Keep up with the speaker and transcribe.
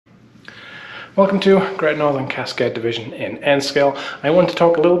Welcome to Great Northern Cascade Division in N-Scale. I want to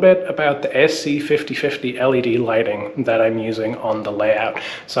talk a little bit about the AC5050 LED lighting that I'm using on the layout.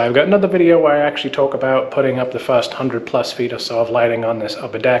 So I've got another video where I actually talk about putting up the first 100 plus feet or so of lighting on this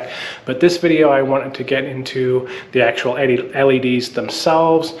upper deck, but this video I wanted to get into the actual LEDs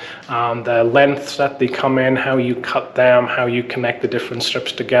themselves, the lengths that they come in, how you cut them, how you connect the different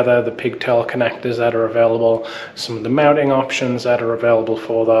strips together, the pigtail connectors that are available, some of the mounting options that are available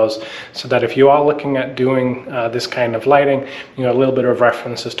for those, so that if you are looking at doing this kind of lighting, you know, a little bit of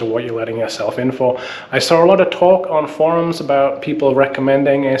reference as to what you're letting yourself in for. I saw a lot of talk on forums about people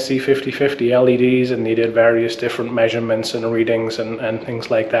recommending AC5050 LEDs, and they did various different measurements and readings and things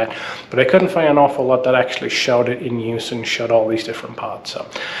like that, but I couldn't find an awful lot that actually showed it in use and showed all these different parts. So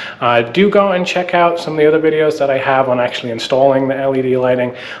do go and check out some of the other videos that I have on actually installing the LED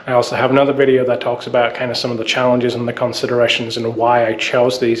lighting. I also have another video that talks about kind of some of the challenges and the considerations and why I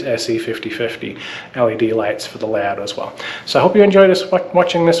chose these AC5050 LED lights for the layout as well. So I hope you enjoyed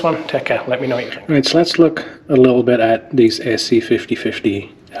watching this one. Take care. Let me know what you think. Right, so let's look a little bit at these AC5050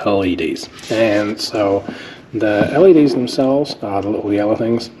 LEDs. And so the LEDs themselves are the little yellow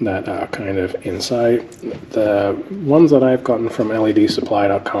things that are kind of inside. The ones that I've gotten from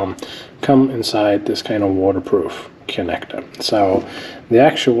LEDsupply.com come inside this kind of waterproof connector. So the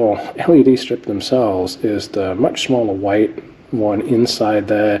actual LED strip themselves is the much smaller white one inside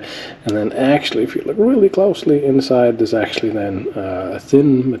there, and then actually if you look really closely inside, there's actually then a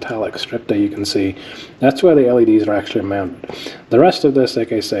thin metallic strip that you can see. That's where the LEDs are actually mounted. The rest of this,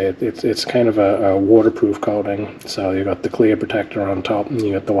 like I say, it's kind of a waterproof coating. So you've got the clear protector on top and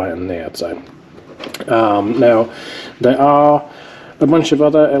you got the white on the outside. Now there are a bunch of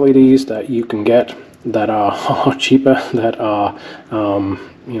other LEDs that you can get that are cheaper, that are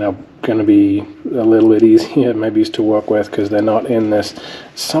you know, going to be a little bit easier maybe to work with, because they're not in this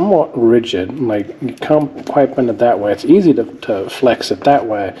somewhat rigid, like you can't quite bend it that way. It's easy to flex it that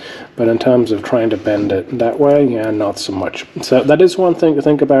way, but in terms of trying to bend it that way, yeah, not so much. So that is one thing to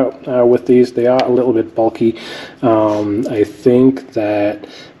think about with these. They are a little bit bulky. I think that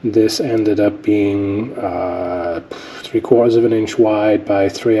this ended up being 3/4 of an inch wide by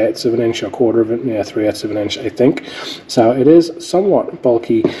 3/8 of an inch, or 1/4 of it, yeah, 3/8 of an inch, I think. So it is somewhat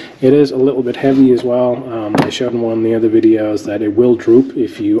bulky. It is a little bit heavy as well. I showed in one of the other videos that it will droop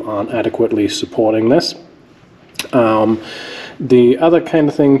if you aren't adequately supporting this. The other kind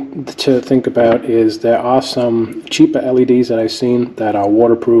of thing to think about is there are some cheaper LEDs that I've seen that are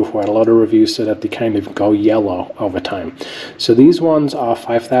waterproof, where a lot of reviews say that they kind of go yellow over time. So these ones are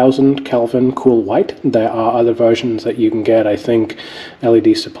 5000 Kelvin cool white. There are other versions that you can get. I think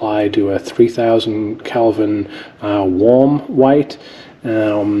LED Supply do a 3000 Kelvin warm white.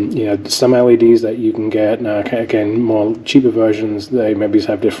 You know, some LEDs that you can get now, again, more cheaper versions, they maybe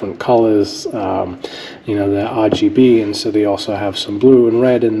have different colors. You know, they're RGB, and so they also have some blue and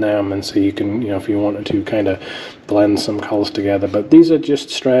red in them, and so you can, you know, if you wanted to kind of blend some colors together. But these are just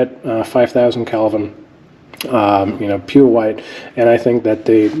straight 5000 Kelvin. You know, pure white, and I think that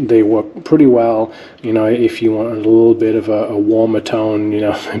they work pretty well. You know, if you want a little bit of a warmer tone, you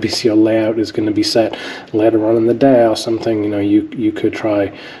know, maybe your layout is going to be set later on in the day or something, you know, you could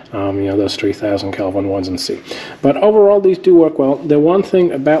try you know, those 3000 Kelvin ones and see. But overall, these do work well. The one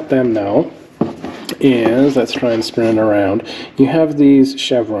thing about them now is, let's try and spin it around, you have these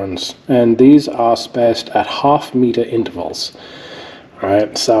chevrons, and these are spaced at 1/2 meter intervals. All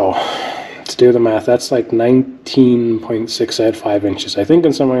right, so let's do the math. That's like 19.685 inches. I think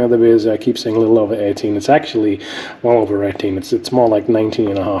in some of my other videos I keep saying a little over 18. It's actually well over 18. It's more like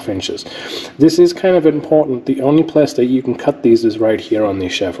 19.5 inches. This is kind of important. The only place that you can cut these is right here on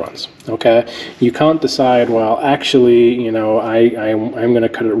these chevrons. Okay, you can't decide, well, actually, you know, I'm going to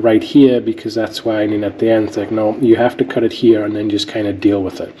cut it right here because that's why I need at the end. It's like, no, you have to cut it here and then just kind of deal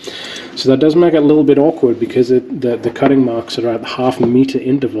with it. So that does make it a little bit awkward, because the cutting marks are at 1/2 meter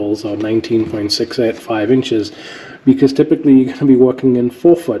intervals, or 19.685 inches, because typically you're going to be working in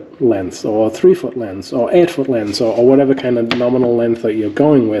 4-foot lengths, or 3-foot lengths, or 8-foot lengths, or whatever kind of nominal length that you're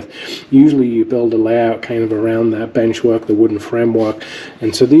going with. Usually you build a layout kind of around that bench work, the wooden framework,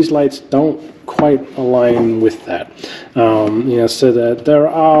 and so these lights don't quite align with that. You know, so that there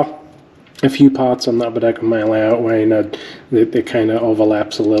are a few parts on the upper deck of my layout where, you know, it kind of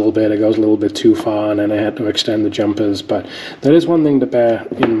overlaps a little bit, it goes a little bit too far, and then I had to extend the jumpers. But that is one thing to bear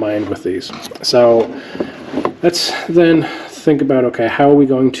in mind with these. So let's then think about, okay, how are we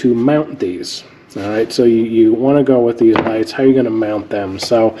going to mount these? All right, so you want to go with these lights. How are you going to mount them?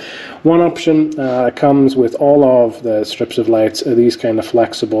 So one option comes with all of the strips of lights are these kind of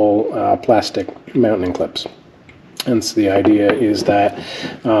flexible plastic mounting clips. And so the idea is that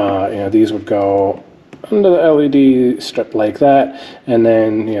these would go under the LED strip like that, and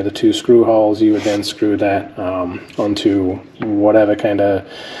then the two screw holes, you would then screw that onto whatever kind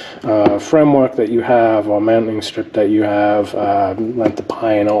of framework that you have, or mounting strip that you have, length of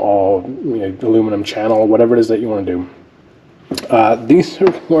pine or aluminum channel, or whatever it is that you want to do. These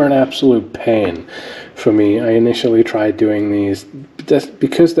were an absolute pain for me. I initially tried doing these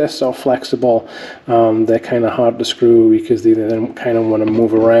because they're so flexible. They're kind of hard to screw because they then kind of want to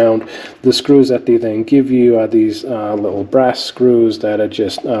move around. The screws that they then give you are these little brass screws that are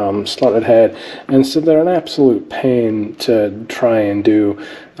just slotted head, and so they're an absolute pain to try and do.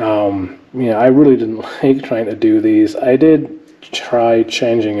 I really didn't like trying to do these. I did try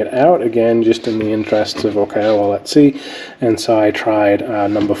changing it out again, just in the interests of, okay, well, let's see. And so I tried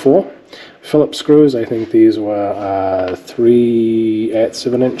number 4 Phillips screws. I think these were 3/8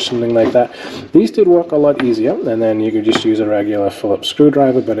 of an inch, something like that. These did work a lot easier, and then you could just use a regular Phillips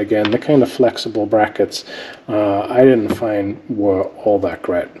screwdriver, but again, the kind of flexible brackets I didn't find were all that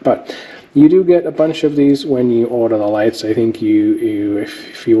great. But you do get a bunch of these when you order the lights. I think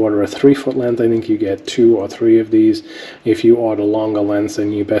if you order a 3-foot length, I think you get 2 or 3 of these. If you order longer lengths,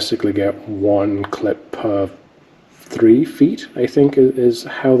 then you basically get 1 clip per 3 feet, I think is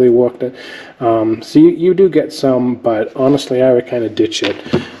how they worked it. So you do get some, but honestly, I would kind of ditch it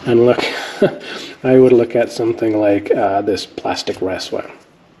and look. I would look at something like this plastic raceware.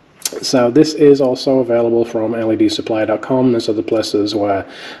 So this is also available from ledsupply.com. There's other places where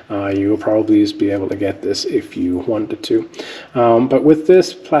you will probably be able to get this if you wanted to. But with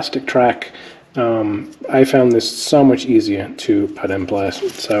this plastic track, I found this so much easier to put in place.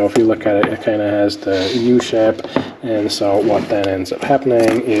 So if you look at it, it kind of has the U shape, and so what then ends up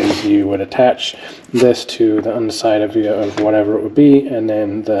happening is you would attach this to the underside of whatever it would be, and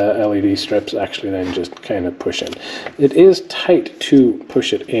then the LED strips actually then just kind of push in. It is tight to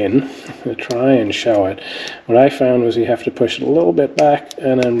push it in. I'll try and show it. What I found was you have to push it a little bit back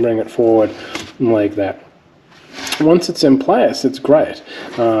and then bring it forward like that. Once it's in place, it's great.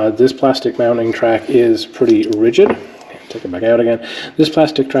 This plastic mounting track is pretty rigid. Take it back out again. This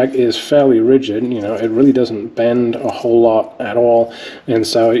plastic track is fairly rigid. It really doesn't bend a whole lot at all, and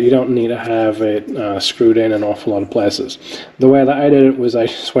so you don't need to have it screwed in an awful lot of places. The way that I did it was I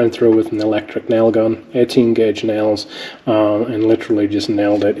just went through with an electric nail gun, 18 gauge nails, and literally just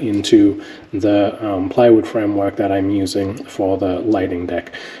nailed it into the plywood framework that I'm using for the lighting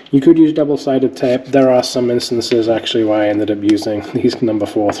deck. You could use double-sided tape. There are some instances actually where I ended up using these number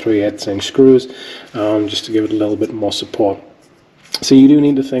 4 3/8 inch screws just to give it a little bit more support. So you do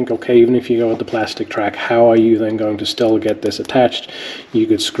need to think, okay, even if you go with the plastic track, how are you then going to still get this attached? You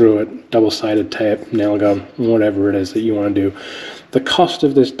could screw it, double-sided tape, nail gun, whatever it is that you want to do. The cost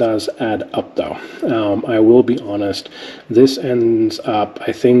of this does add up, though. I will be honest, this ends up,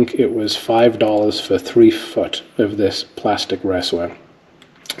 I think it was $5 for 3 foot of this plastic raceware.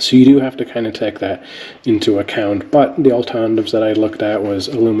 So you do have to kind of take that into account, but the alternatives that I looked at was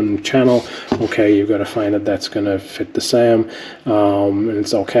aluminum channel. Okay, you've got to find that that's going to fit the same, and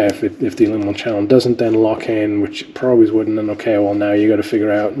it's okay if the aluminum channel doesn't then lock in, which it probably wouldn't. Then okay, well now you got to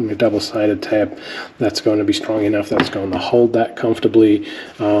figure out your double-sided tape that's going to be strong enough that's going to hold that comfortably.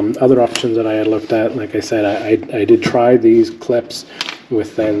 Other options that I had looked at, like I said, I did try these clips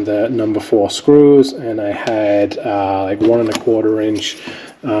with then the number 4 screws, and I had like 1 1/4 inch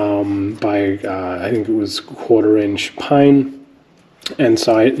by I think it was 1/4 inch pine, and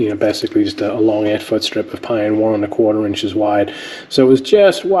so I basically just a long 8-foot strip of pine, 1 1/4 inches wide. So it was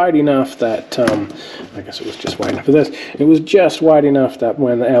just wide enough that I guess it was just wide enough for this. It was just wide enough that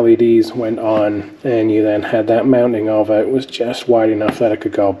when the LEDs went on and you then had that mounting over, it was just wide enough that it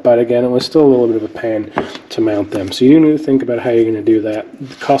could go. But again, it was still a little bit of a pain to mount them. So you need to think about how you're going to do that.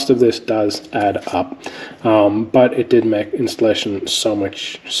 The cost of this does add up, but it did make installation so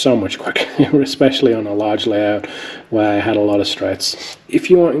much quicker, especially on a large layout where I had a lot of straights. If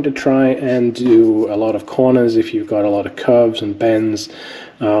you're wanting to try and do a lot of corners, if you've got a lot of curves and bends,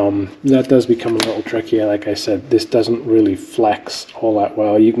 that does become a little trickier. Like I said, this doesn't really flex all that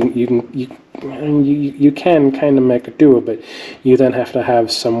well. You can kind of make it do it, but you then have to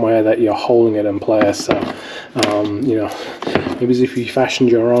have somewhere that you're holding it in place. So maybe if you fashioned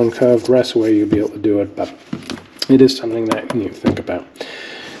your own curved raceware, you'd be able to do it, but it is something that you think about.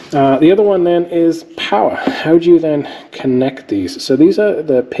 The other one then is power. How do you then connect these? So these are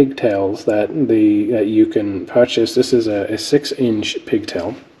the pigtails that you can purchase. This is a 6-inch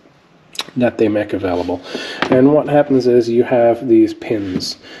pigtail that they make available. And what happens is you have these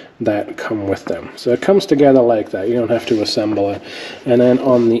pins that come with them. So it comes together like that. You don't have to assemble it. And then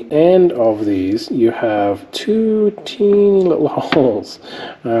on the end of these, you have two teeny little holes.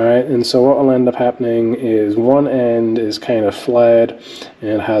 All right, and so what will end up happening is one end is kind of flared and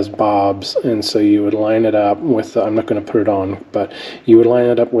it has bobs, and so you would line it up with I'm not going to put it on, but you would line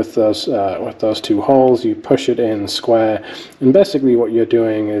it up with those two holes. You push it in square, and basically what you're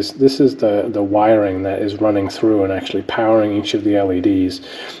doing is this is the wiring that is running through and actually powering each of the LEDs,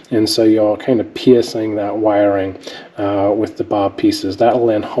 and so you're kind of piercing that wiring with the bob pieces. That will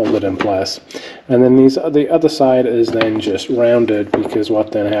then hold it in place. And then the other side is then just rounded, because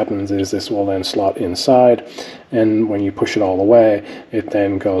what then happens is this will then slot inside, and when you push it all the way, it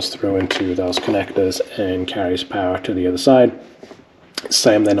then goes through into those connectors and carries power to the other side.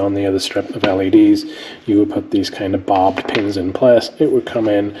 Same then on the other strip of LEDs. You would put these kind of bobbed pins in place. It would come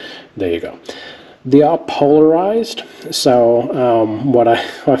in. There you go. They are polarized, so what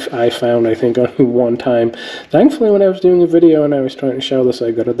I found, I think, only one time, thankfully when I was doing a video and I was trying to show this,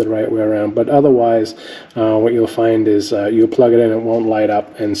 I got it the right way around, but otherwise what you'll find is you'll plug it in, it won't light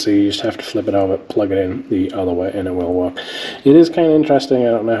up, and so you just have to flip it over, plug it in the other way, and it will work. It is kind of interesting.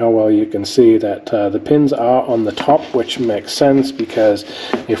 I don't know how well you can see that the pins are on the top, which makes sense, because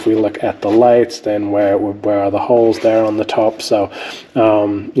if we look at the lights, then where are the holes there on the top? So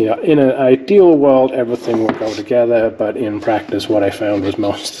you know, in an ideal world, everything would go together, but in practice what I found was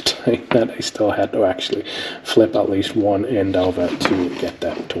most of the time that I still had to actually flip at least one end over to get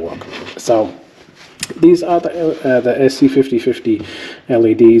that to work. So these are the AC5050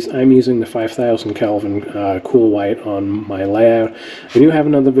 LEDs. I'm using the 5000 Kelvin cool white on my layout. I do have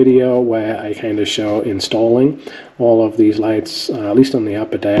another video where I kind of show installing all of these lights, at least on the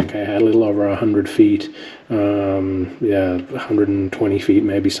upper deck. I had a little over 100 feet, yeah, 120 feet,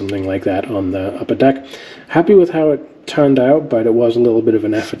 maybe something like that on the upper deck. Happy with how it turned out, but it was a little bit of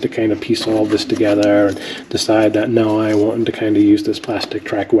an effort to kind of piece all this together and decide that no, I wanted to kind of use this plastic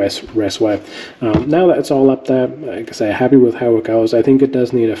track raceway. Now that it's all up there, like I say, happy with how it goes. I think it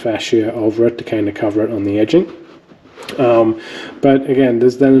does need a fascia over it to kind of cover it on the edging. But again,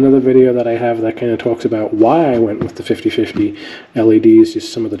 there's then another video that I have that kind of talks about why I went with the 5050 LEDs,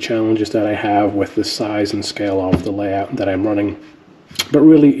 just some of the challenges that I have with the size and scale of the layout that I'm running. But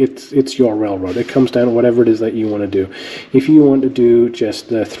really, it's your railroad. It comes down to whatever it is that you want to do. If you want to do just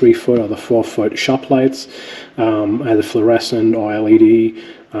the 3-foot or the 4-foot shop lights, either fluorescent or LED,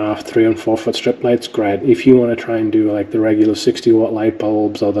 3 and 4 foot strip lights, great. If you want to try and do like the regular 60-watt light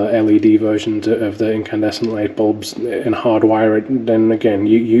bulbs or the LED versions of the incandescent light bulbs and hardwire it, then again,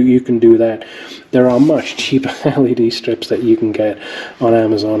 you can do that. There are much cheaper LED strips that you can get on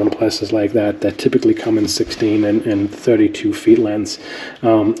Amazon and places like that that typically come in 16 and 32 feet lengths.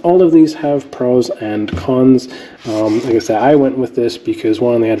 All of these have pros and cons. Like I said, I went with this because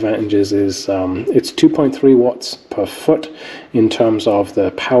one of the advantages is it's 2.3 watts per foot in terms of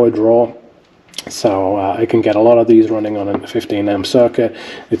the power draw. So I can get a lot of these running on a 15 amp circuit.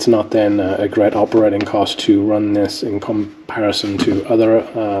 It's not then a great operating cost to run this in comparison to other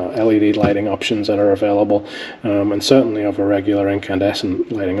LED lighting options that are available, and certainly over regular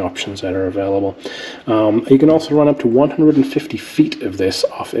incandescent lighting options that are available. You can also run up to 150 feet of this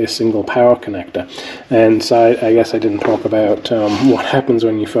off a single power connector. And so I guess I didn't talk about what happens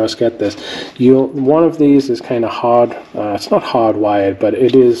when you first get this. One of these is kind of hard. It's not hardwired, but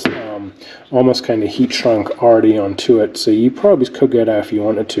it is almost kind of heat shrunk already onto it, so you probably could get out if you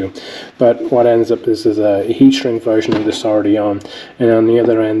wanted to, but what ends up is there's a heat shrink version of this already on, and on the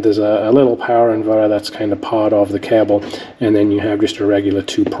other end there's a little power inverter that's kind of part of the cable, and then you have just a regular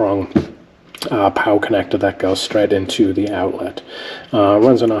 2-prong power connector that goes straight into the outlet.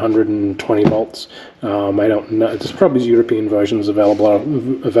 Runs on 120 volts. I don't know, there's probably European versions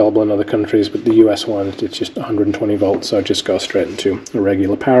available in other countries, but the US one, it's just 120 volts, so it just goes straight into a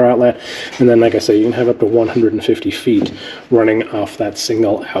regular power outlet. And then, like I say, you can have up to 150 feet running off that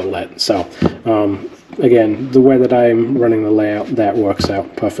single outlet. So again, the way that I'm running the layout, that works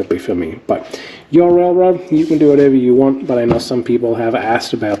out perfectly for me. But your railroad, you can do whatever you want, but I know some people have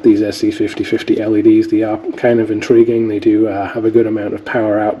asked about these AC5050 LEDs. They are kind of intriguing. They do have a good amount of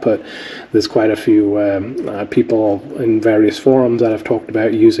power output. There's quite a few people in various forums that have talked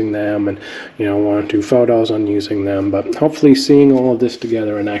about using them and, you know, want to do photos on using them, but hopefully seeing all of this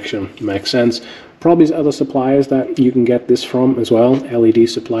together in action makes sense. Probably other suppliers that you can get this from as well.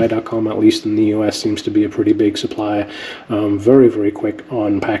 LEDsupply.com, at least in the US, seems to be a pretty big supplier. Very, very quick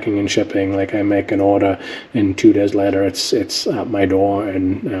on packing and shipping. Like, I make an order and 2 days later it's at my door,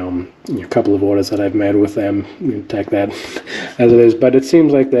 and a couple of orders that I've made with them, you take that as it is. But it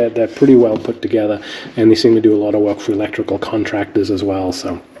seems like they're pretty well put together, and they seem to do a lot of work for electrical contractors as well.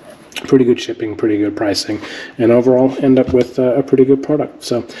 So pretty good shipping, pretty good pricing, and overall end up with a pretty good product.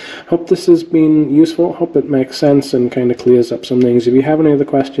 So hope this has been useful, hope it makes sense and kind of clears up some things. If you have any other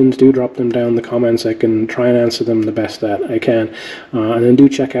questions, do drop them down in the comments. I can try and answer them the best that I can. And then do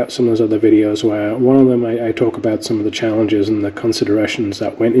check out some of those other videos where one of them I talk about some of the challenges and the considerations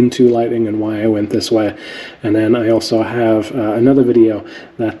that went into lighting and why I went this way. And then I also have another video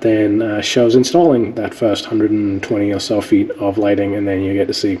that then shows installing that first 120 or so feet of lighting, and then you get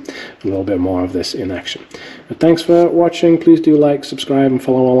to see a little bit more of this in action. But thanks for watching. Please do like, subscribe, and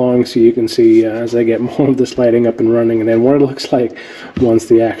follow along so you can see as I get more of this lighting up and running, and then what it looks like once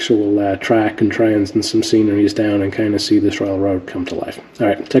the actual track and trains and some scenery is down, and kind of see this railroad come to life. All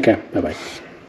right, take care. Bye-bye.